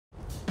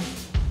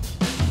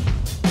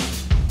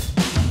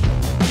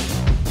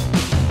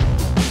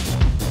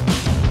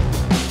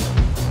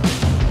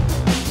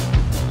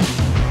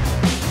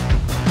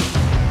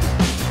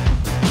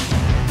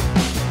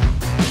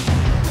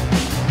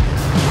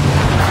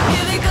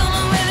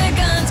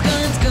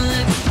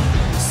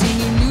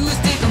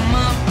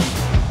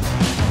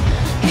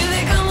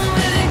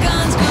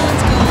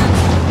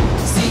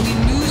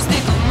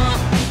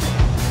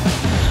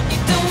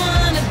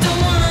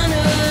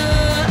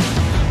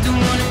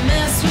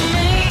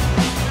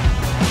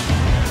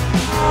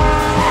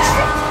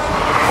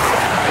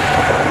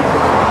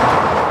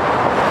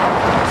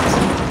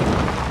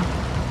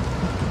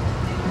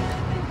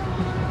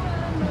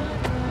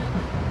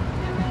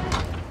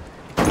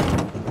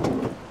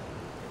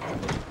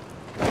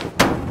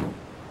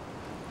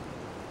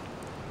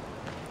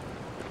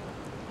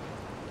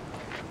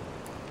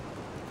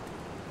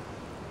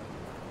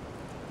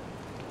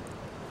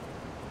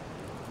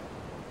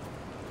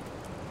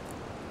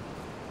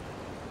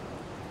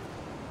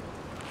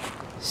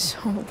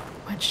So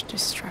much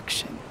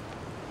destruction.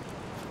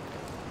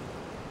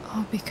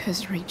 All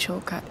because Rachel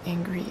got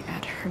angry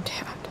at her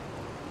dad,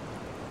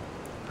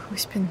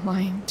 who's been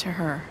lying to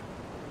her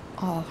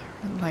all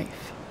her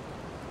life.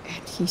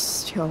 And he's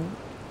still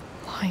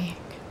lying.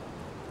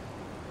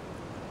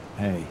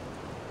 Hey,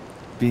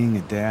 being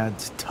a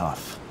dad's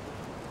tough.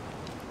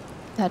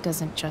 That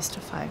doesn't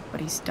justify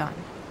what he's done.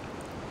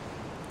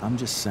 I'm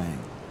just saying,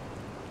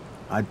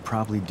 I'd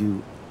probably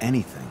do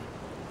anything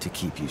to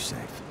keep you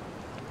safe.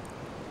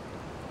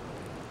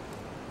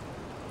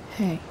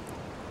 Hey,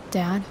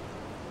 Dad?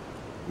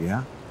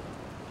 Yeah?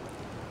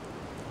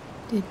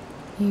 Did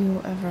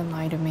you ever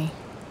lie to me?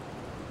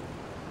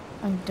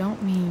 I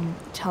don't mean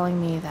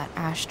telling me that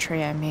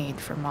ashtray I made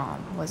for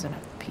Mom wasn't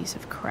a piece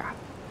of crap.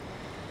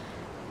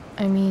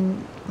 I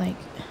mean, like,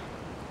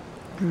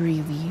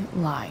 really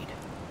lied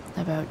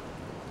about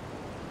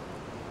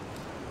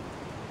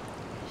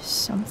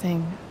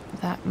something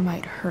that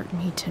might hurt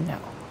me to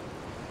know.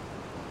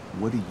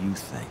 What do you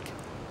think?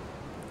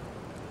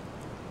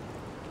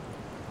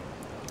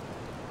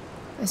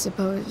 I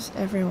suppose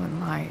everyone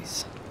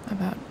lies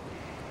about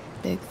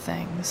big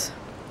things.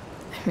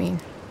 I mean,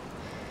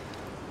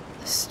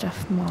 the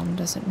stuff Mom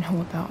doesn't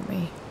know about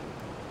me.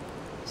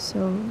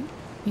 So,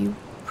 you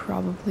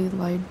probably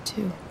lied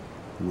too.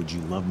 Would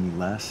you love me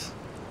less?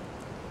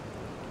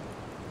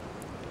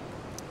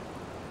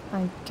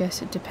 I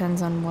guess it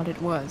depends on what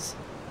it was.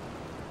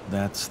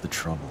 That's the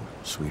trouble,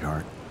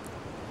 sweetheart.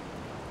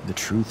 The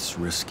truth's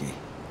risky.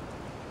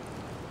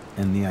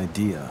 And the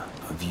idea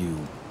of you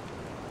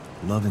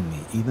loving me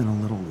even a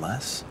little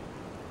less,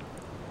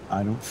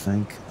 I don't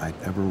think I'd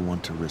ever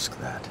want to risk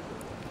that.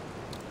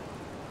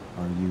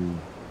 Are you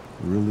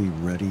really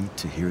ready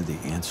to hear the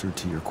answer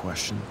to your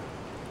question?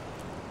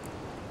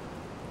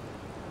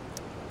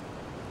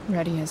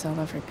 Ready as I'll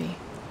ever be.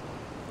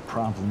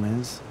 Problem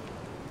is,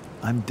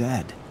 I'm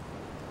dead.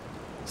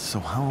 So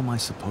how am I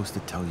supposed to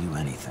tell you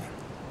anything?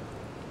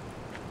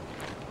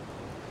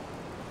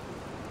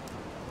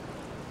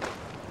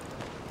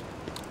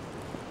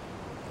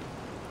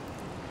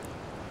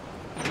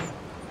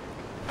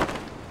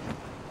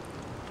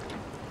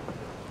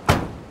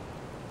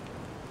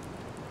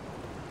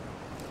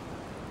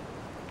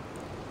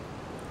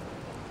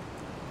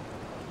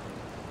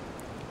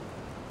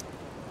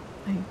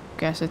 I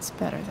guess it's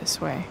better this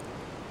way,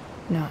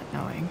 not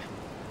knowing.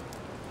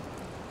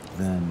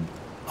 Then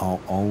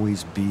I'll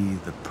always be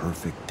the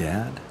perfect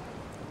dad?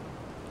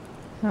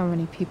 How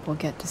many people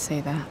get to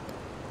say that?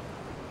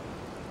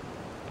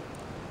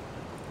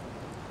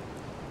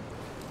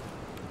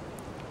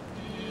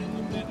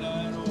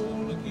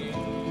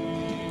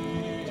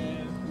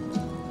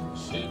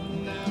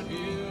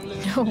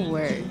 No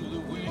word.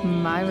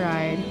 My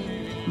ride,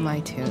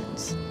 my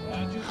tunes.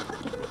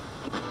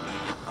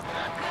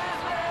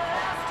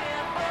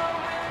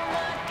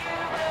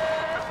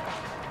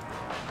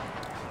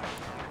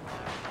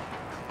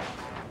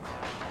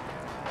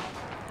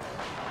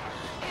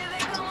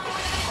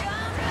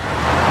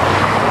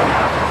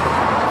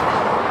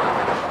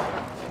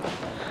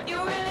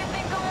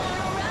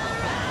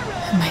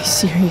 Am I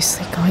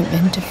seriously going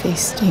in to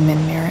face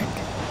Damon Merrick?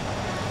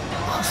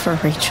 All for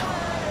Rachel?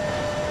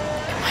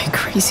 Am I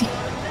crazy?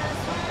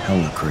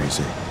 Hella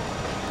crazy.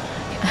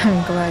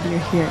 I'm glad you're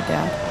here,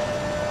 Dad.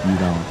 You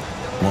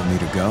don't want me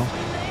to go?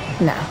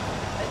 No.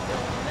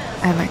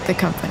 I like the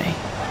company.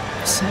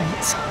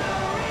 Besides,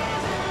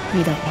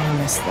 we don't want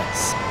to miss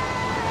this.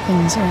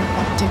 Things are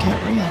about to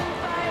get real.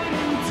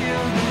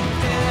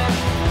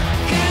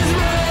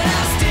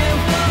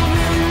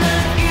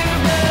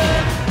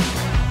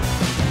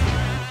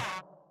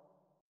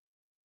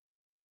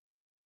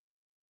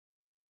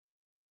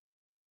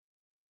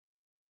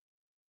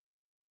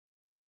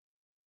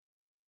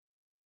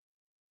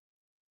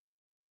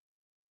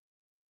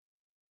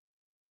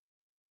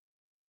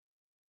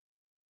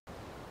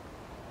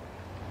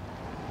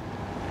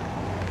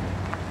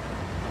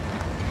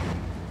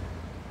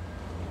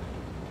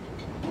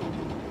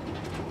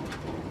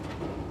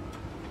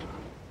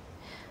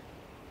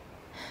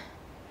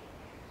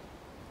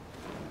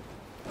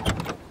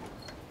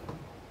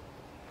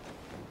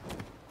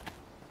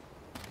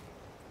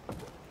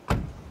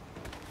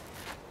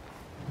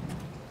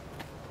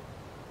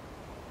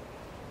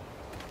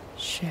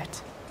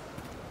 Shit.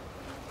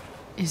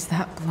 Is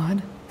that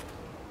blood?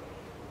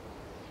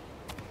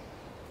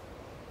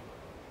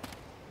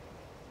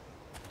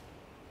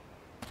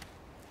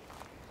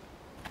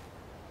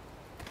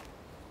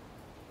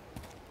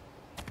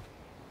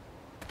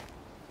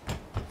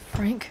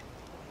 Frank?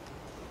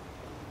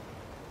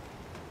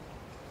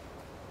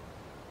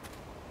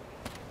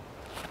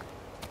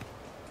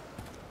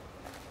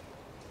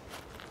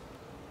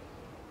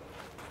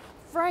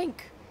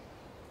 Frank!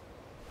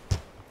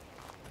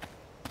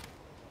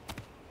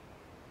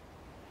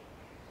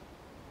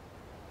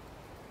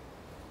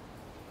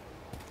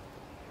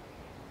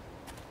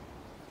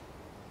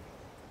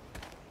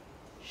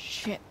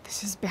 Shit,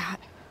 this is bad.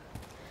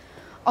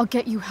 I'll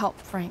get you help,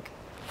 Frank.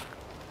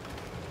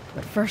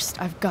 But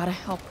first, I've gotta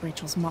help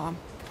Rachel's mom.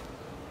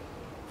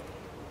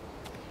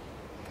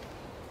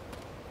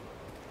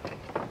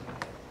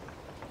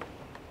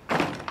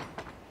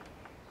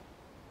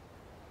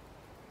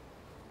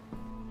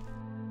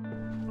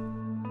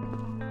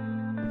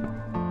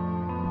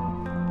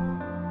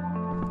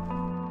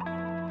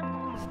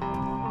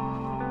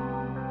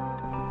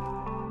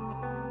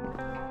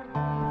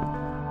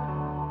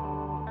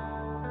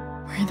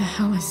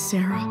 hell is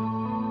Sarah?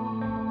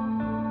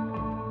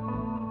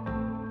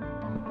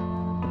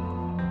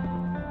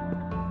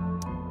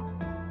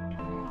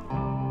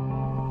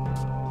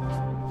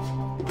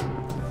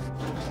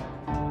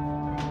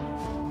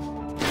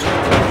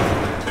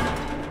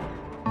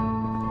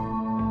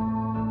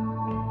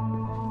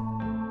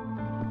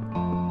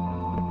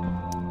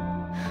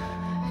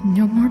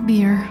 No more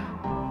beer,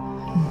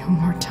 no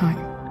more time.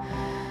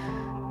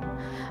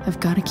 I've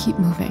got to keep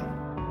moving.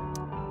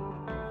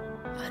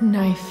 A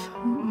knife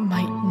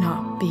might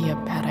not be a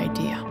bad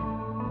idea.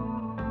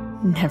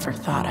 Never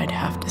thought I'd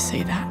have to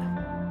say that.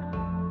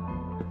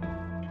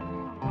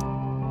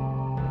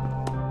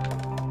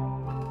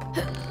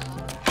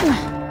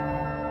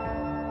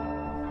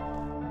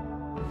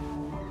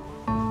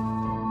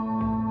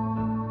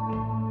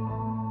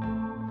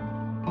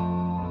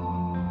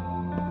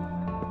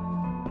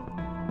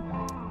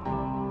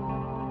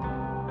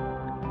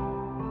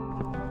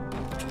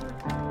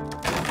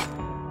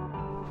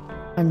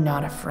 I'm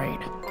not afraid.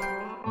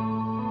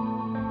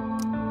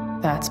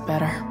 That's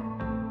better.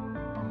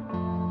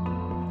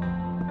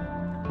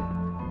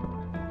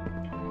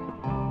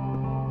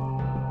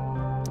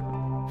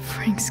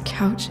 Frank's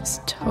couch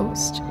is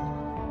toast.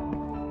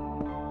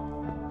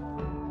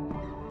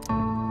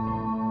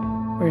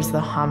 Where's the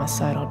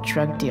homicidal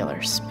drug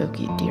dealer,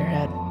 Spooky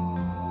Deerhead?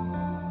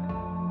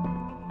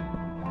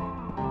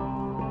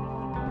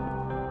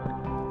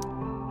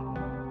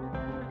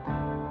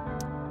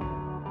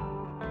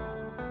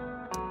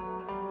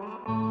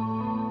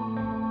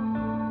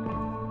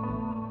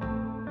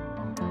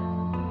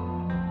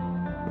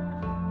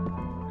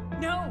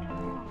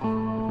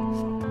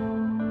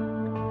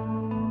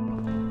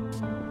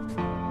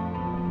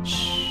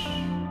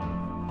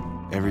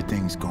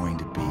 Everything's going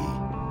to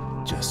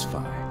be just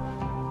fine.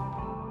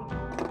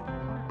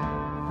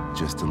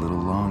 Just a little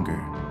longer,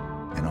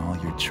 and all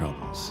your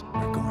troubles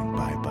are going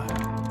bye-bye.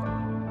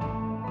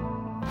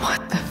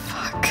 What the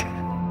fuck?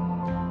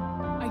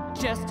 I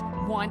just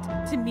want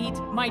to meet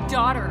my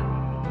daughter.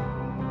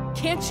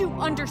 Can't you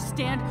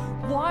understand?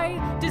 Why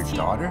does he—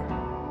 Your daughter?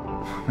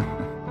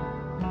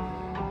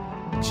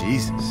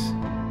 Jesus.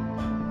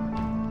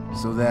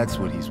 So that's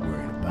what he's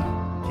worried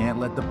about. Can't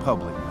let the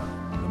public know.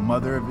 The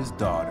mother of his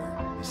daughter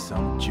is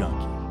some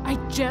junkie. I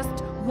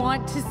just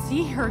want to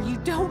see her. You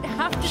don't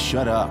have to—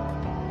 Shut up.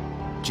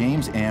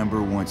 James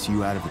Amber wants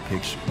you out of the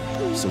picture,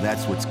 so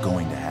that's what's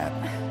going to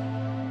happen.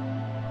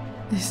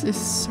 This is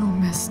so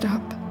messed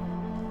up.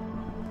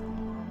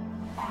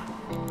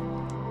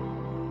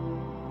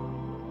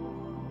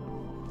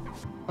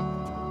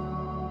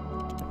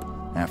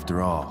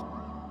 After all,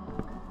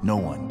 no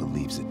one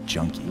believes a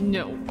junkie.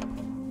 No.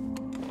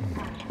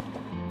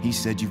 He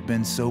said you've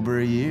been sober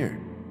a year.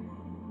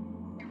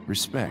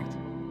 Respect.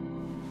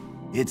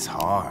 It's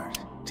hard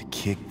to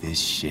kick this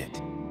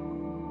shit.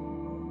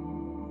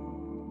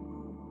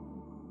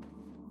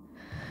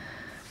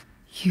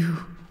 You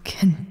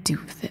can do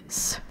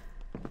this.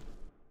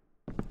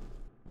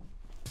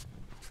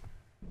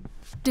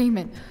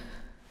 Damon.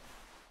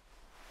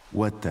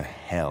 What the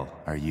hell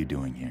are you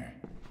doing here?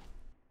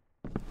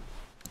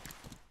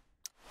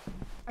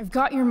 I've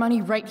got your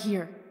money right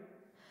here.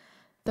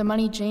 The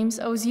money James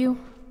owes you.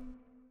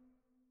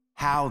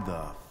 How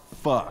the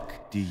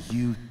fuck do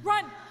you—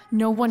 Run!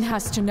 No one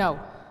has to know.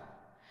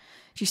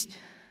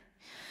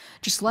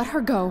 Just let her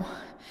go,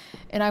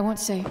 and I won't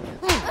say.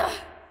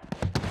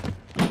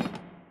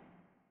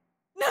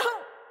 No!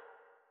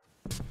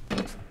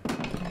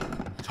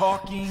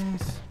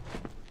 Talking's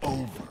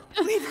over.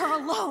 Leave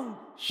her alone!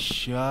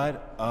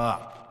 Shut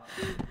up.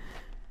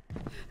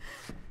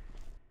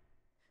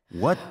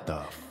 What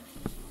the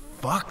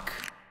fuck?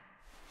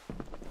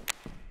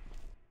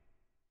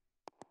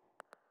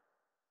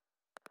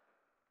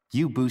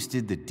 You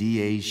boosted the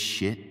DA's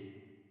shit?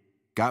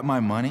 Got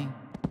my money?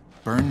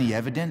 Burned the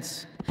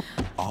evidence?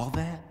 All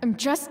that? I'm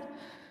just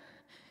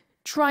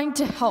trying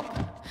to help.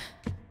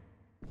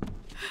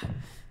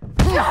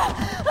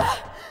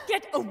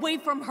 Get away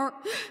from her!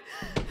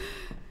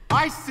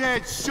 I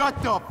said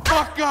shut the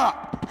fuck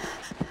up!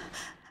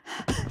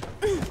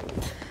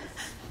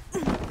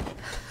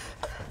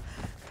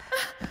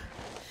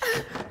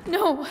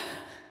 No.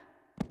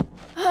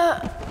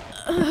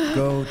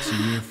 Go to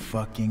your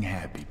fucking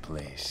happy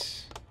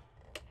place.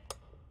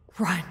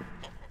 Run.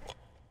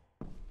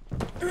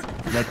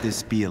 Let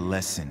this be a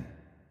lesson,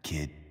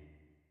 kid.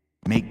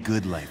 Make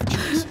good life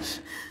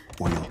choices,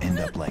 or you'll end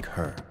up like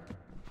her.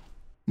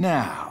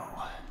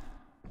 Now,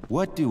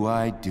 what do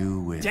I do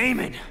with—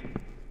 Damon!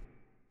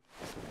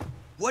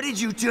 What did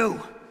you do?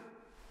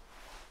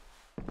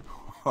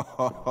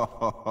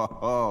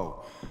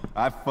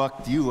 I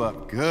fucked you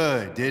up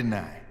good, didn't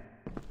I?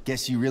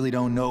 Guess you really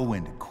don't know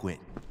when to quit.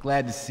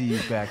 Glad to see you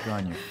back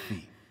on your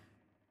feet.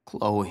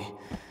 Chloe.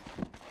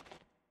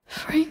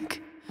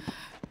 Frank.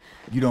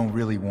 You don't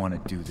really want to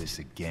do this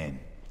again,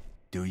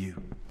 do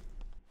you?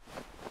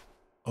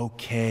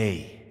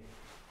 Okay.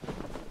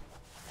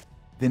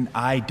 Then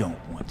I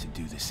don't want to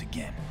do this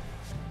again.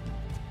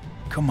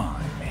 Come on,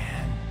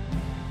 man.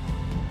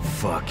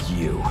 Fuck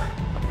you.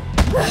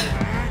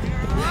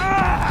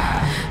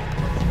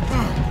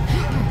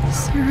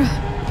 Sarah.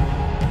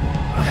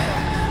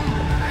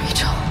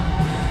 Rachel.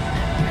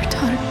 Your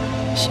daughter,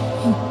 she...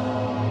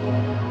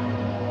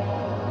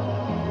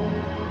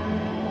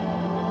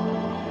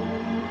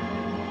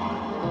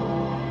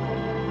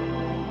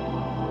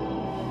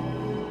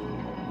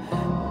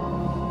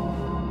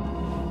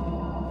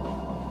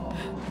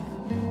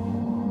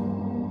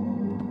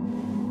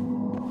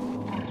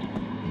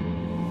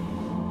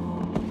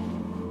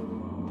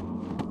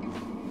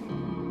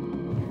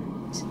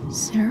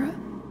 Sarah?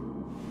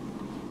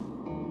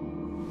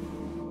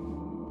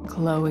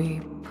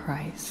 Chloe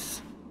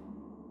Price.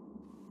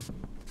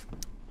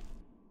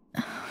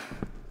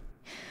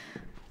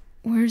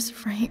 Where's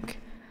Frank?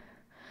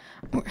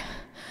 Or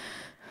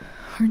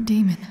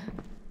Damon?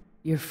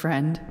 Your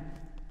friend,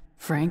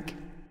 Frank,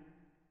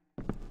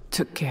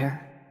 took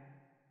care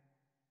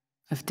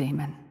of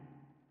Damon.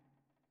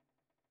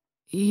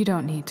 You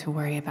don't need to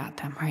worry about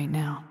them right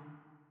now.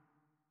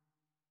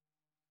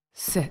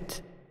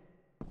 Sit.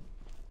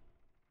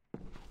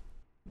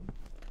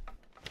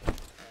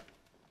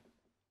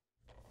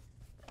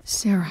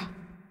 Sarah,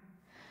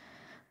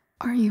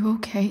 are you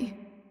okay?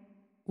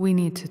 We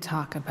need to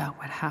talk about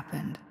what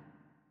happened.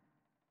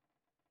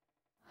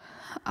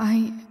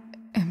 I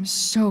am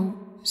so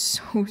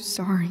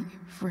sorry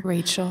for...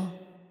 Rachel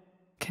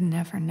can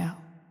never know.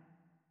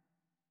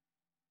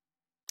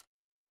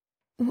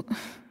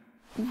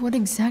 What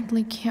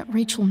exactly can't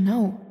Rachel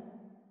know?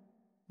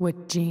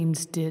 What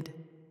James did.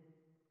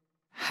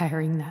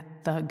 Hiring that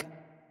thug.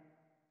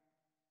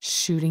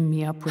 Shooting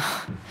me up with...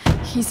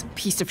 He's a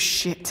piece of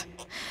shit.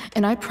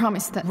 And I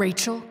promise that...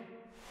 Rachel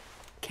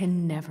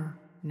can never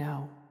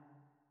know.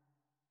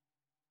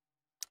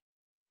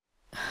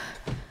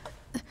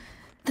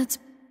 That's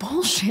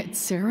bullshit,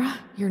 Sarah.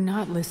 You're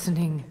not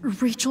listening.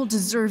 Rachel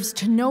deserves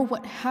to know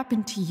what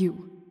happened to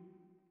you.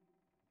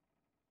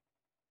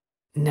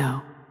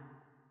 No,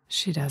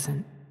 she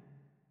doesn't.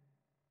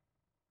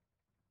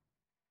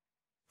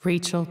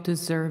 Rachel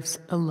deserves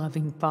a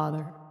loving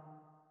father.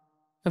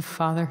 A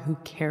father who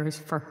cares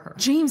for her.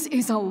 James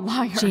is a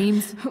liar.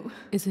 James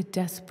is a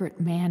desperate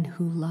man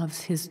who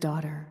loves his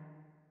daughter.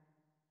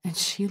 And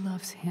she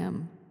loves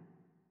him.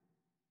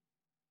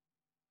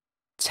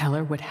 Tell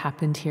her what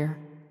happened here,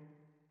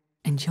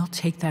 and you'll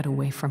take that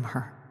away from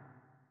her.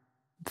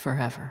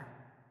 Forever.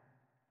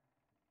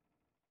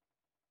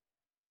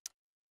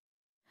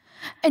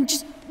 And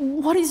just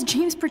what is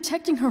James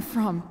protecting her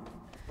from?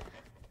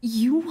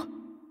 You?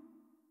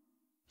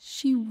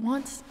 She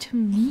wants to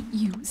meet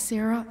you,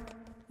 Sarah.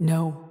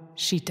 No,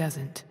 she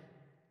doesn't.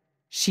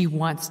 She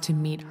wants to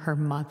meet her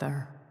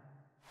mother.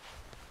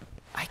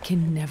 I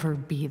can never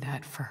be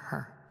that for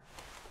her.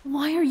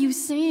 Why are you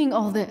saying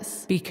all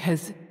this?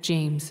 Because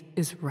James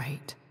is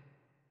right.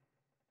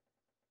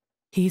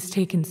 He's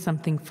taken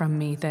something from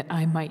me that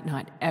I might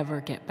not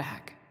ever get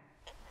back.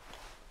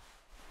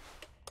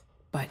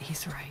 But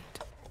he's right.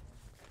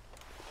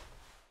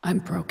 I'm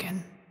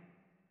broken.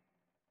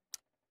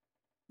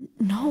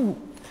 No,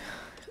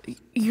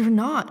 you're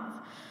not.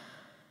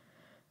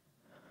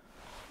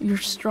 You're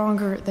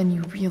stronger than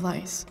you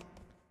realize.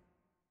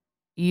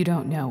 You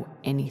don't know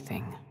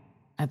anything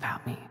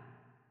about me.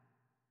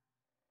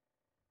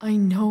 I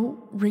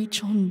know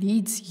Rachel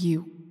needs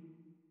you.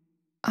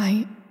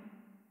 I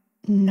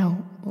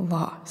know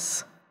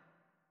loss.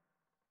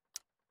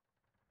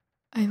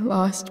 I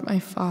lost my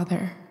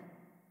father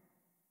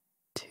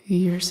 2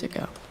 years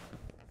ago.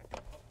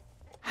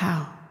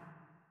 How?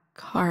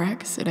 Car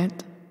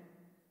accident.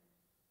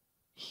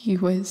 He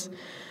was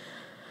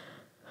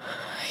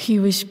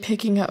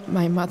picking up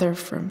my mother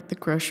from the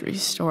grocery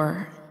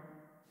store,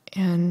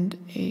 and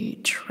a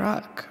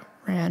truck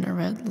ran a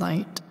red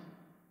light,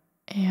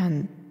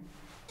 and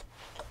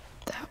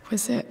that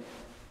was it.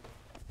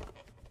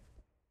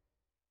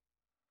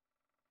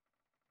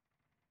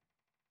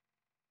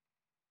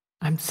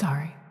 I'm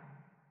sorry.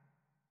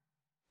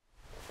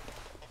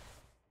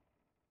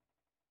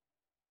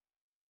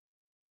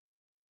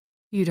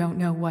 You don't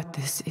know what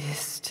this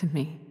is to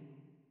me.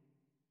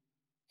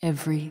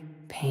 Every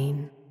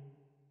pain,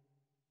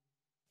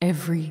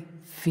 every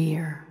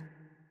fear,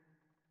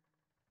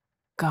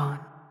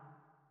 gone.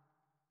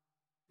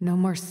 No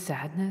more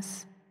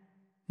sadness,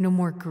 no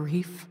more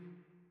grief.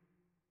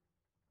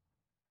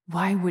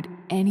 Why would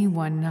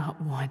anyone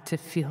not want to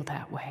feel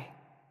that way?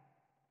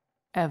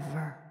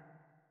 Ever.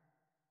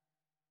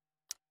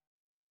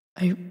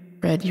 I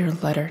read your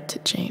letter to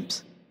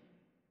James.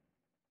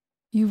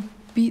 You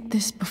beat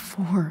this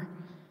before.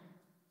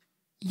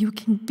 You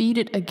can beat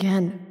it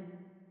again.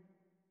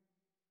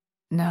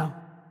 No.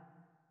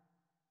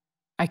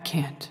 I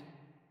can't.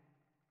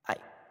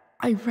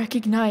 I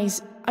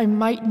recognize I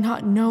might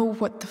not know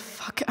what the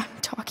fuck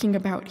I'm talking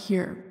about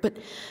here, but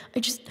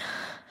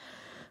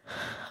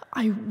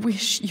I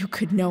wish you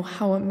could know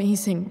how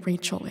amazing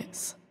Rachel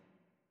is.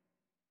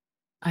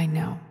 I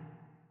know.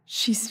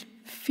 She's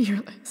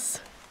fearless.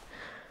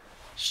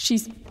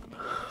 She's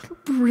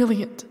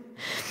brilliant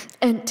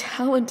and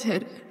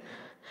talented.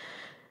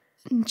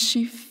 And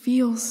she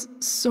feels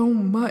so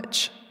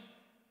much.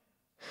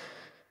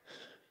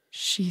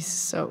 She's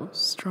so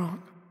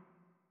strong.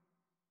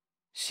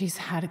 She's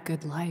had a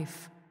good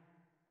life.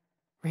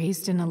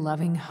 Raised in a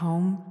loving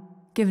home,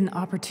 given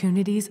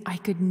opportunities I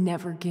could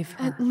never give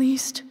her. At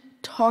least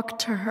talk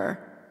to her.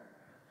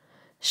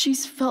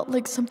 She's felt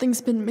like something's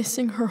been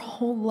missing her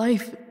whole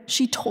life.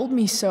 She told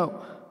me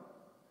so.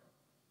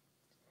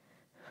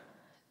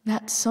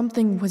 That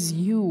something was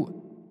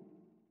you.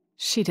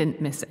 She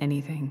didn't miss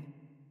anything.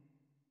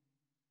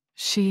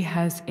 She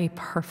has a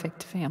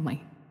perfect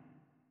family.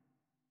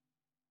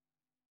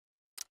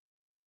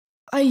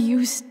 I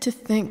used to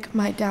think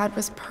my dad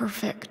was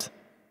perfect.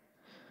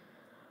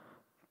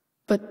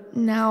 But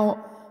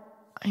now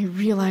I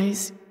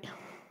realize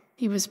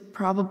he was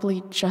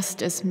probably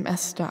just as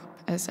messed up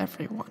as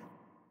everyone.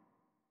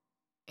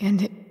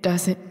 And it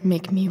doesn't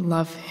make me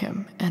love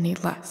him any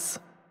less.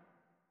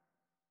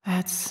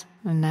 That's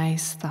a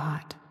nice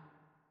thought.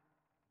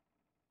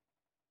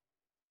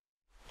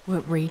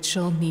 What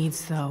Rachel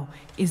needs, though,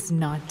 is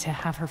not to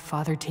have her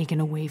father taken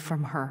away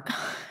from her.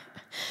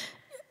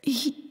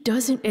 He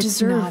doesn't It's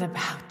deserve... not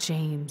about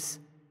James.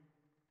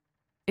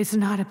 It's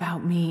not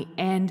about me,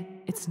 and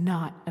it's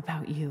not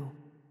about you.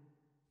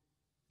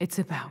 It's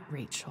about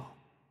Rachel.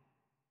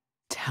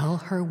 Tell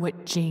her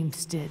what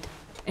James did,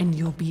 and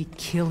you'll be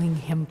killing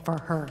him for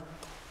her.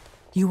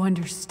 You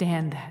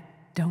understand that,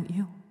 don't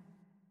you?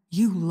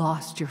 You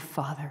lost your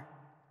father.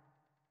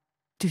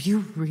 Do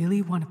you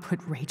really want to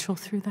put Rachel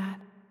through that?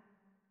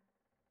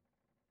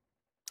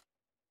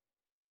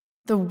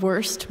 The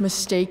worst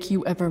mistake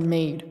you ever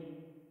made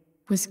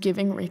was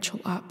giving Rachel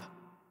up.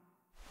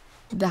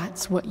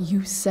 That's what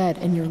you said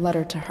in your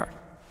letter to her.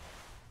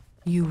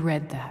 You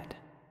read that.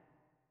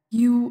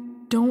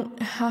 You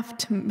don't have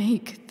to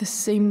make the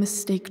same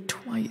mistake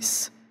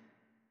twice.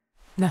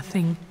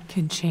 Nothing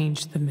can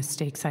change the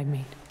mistakes I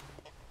made.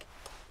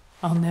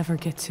 I'll never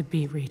get to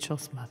be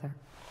Rachel's mother.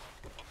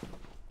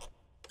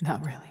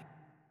 Not really.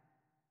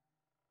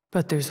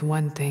 But there's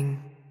one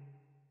thing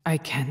I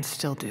can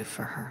still do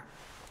for her.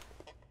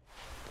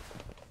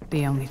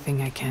 The only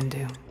thing I can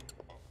do.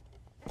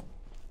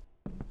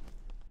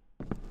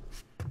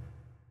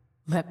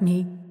 Let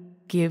me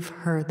give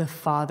her the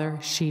father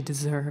she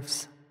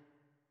deserves.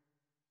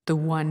 The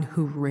one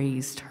who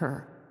raised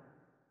her,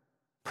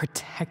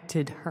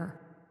 protected her.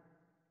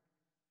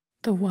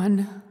 The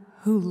one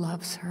who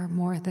loves her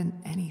more than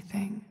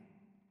anything.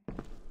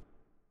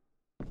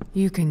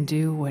 You can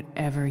do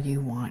whatever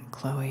you want,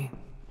 Chloe.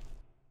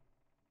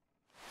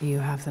 You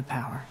have the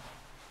power.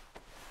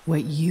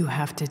 What you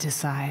have to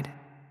decide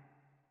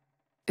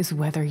is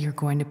whether you're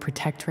going to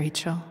protect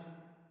Rachel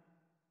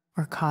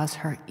or cause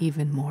her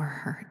even more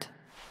hurt.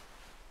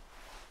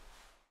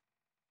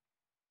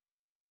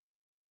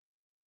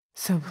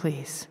 So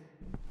please,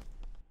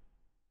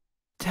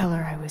 tell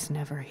her I was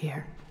never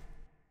here.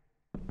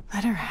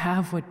 Let her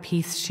have what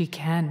peace she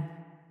can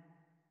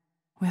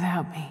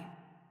without me.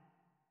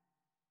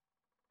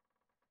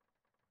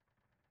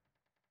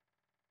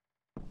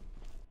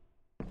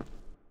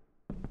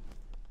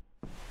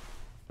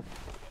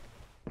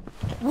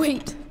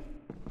 Wait!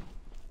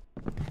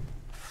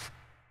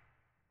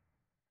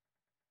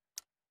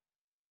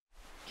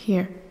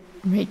 Here,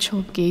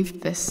 Rachel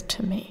gave this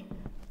to me.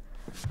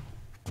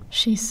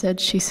 She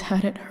said she's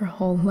had it her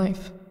whole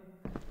life.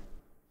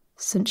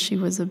 Since she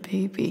was a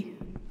baby.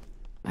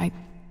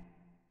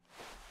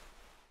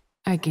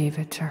 I gave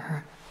it to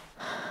her.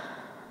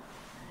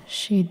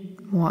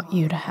 She'd want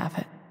you to have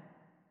it.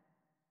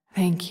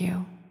 Thank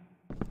you,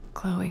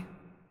 Chloe.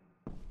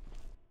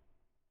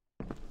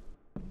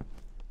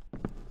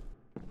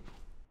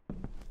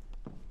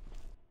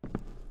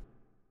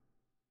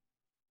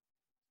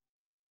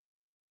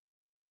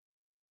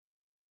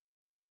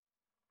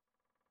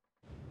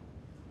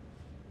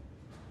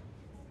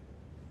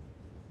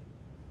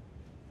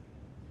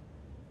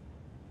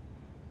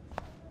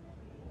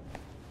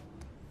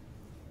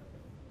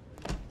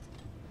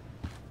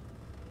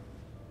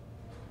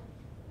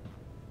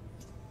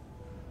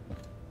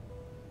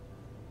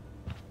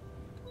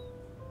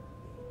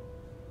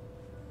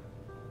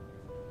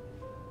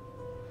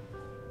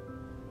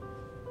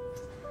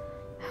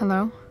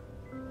 Hello?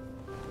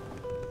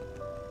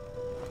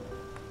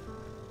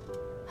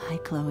 Hi,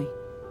 Chloe.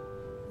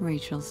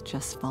 Rachel's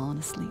just fallen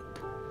asleep.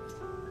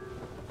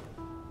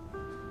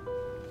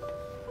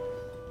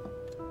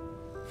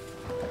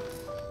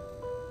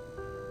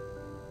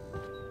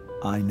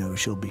 I know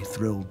she'll be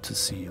thrilled to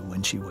see you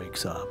when she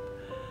wakes up.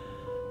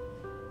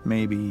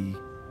 Maybe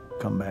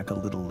come back a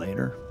little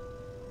later?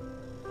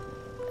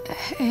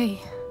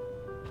 Hey.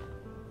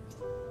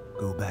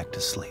 Go back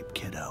to sleep,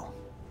 kiddo.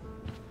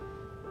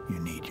 You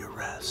need your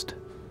rest.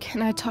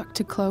 Can I talk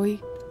to Chloe?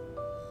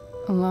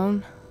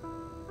 Alone?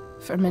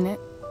 For a minute?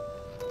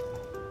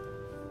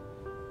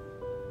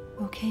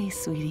 Okay,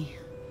 sweetie.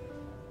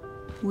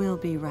 We'll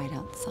be right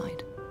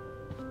outside.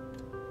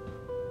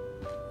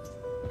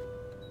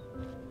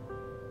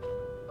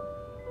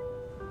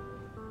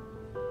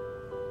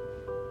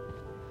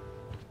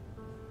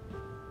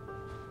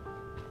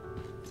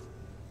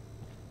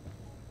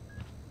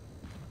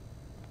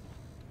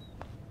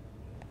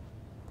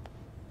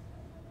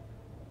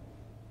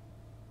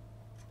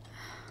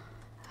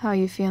 How are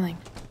you feeling?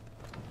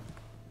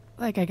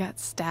 Like I got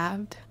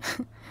stabbed?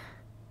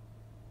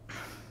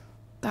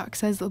 Doc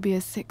says there'll be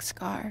a sick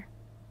scar.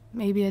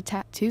 Maybe a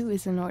tattoo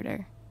is in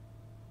order.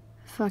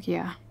 Fuck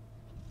yeah.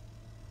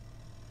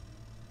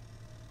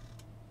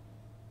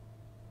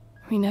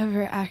 We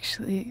never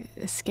actually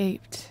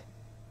escaped,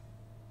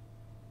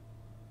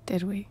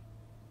 did we?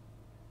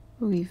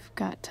 We've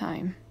got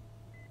time.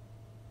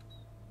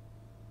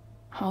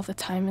 All the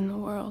time in the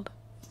world.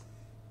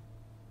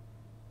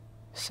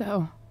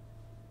 So,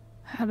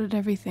 how did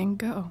everything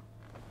go?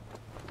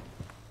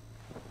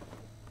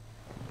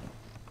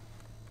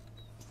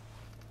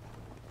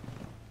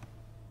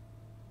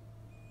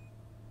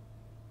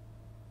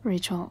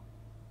 Rachel,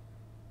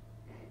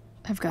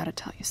 I've got to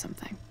tell you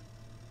something.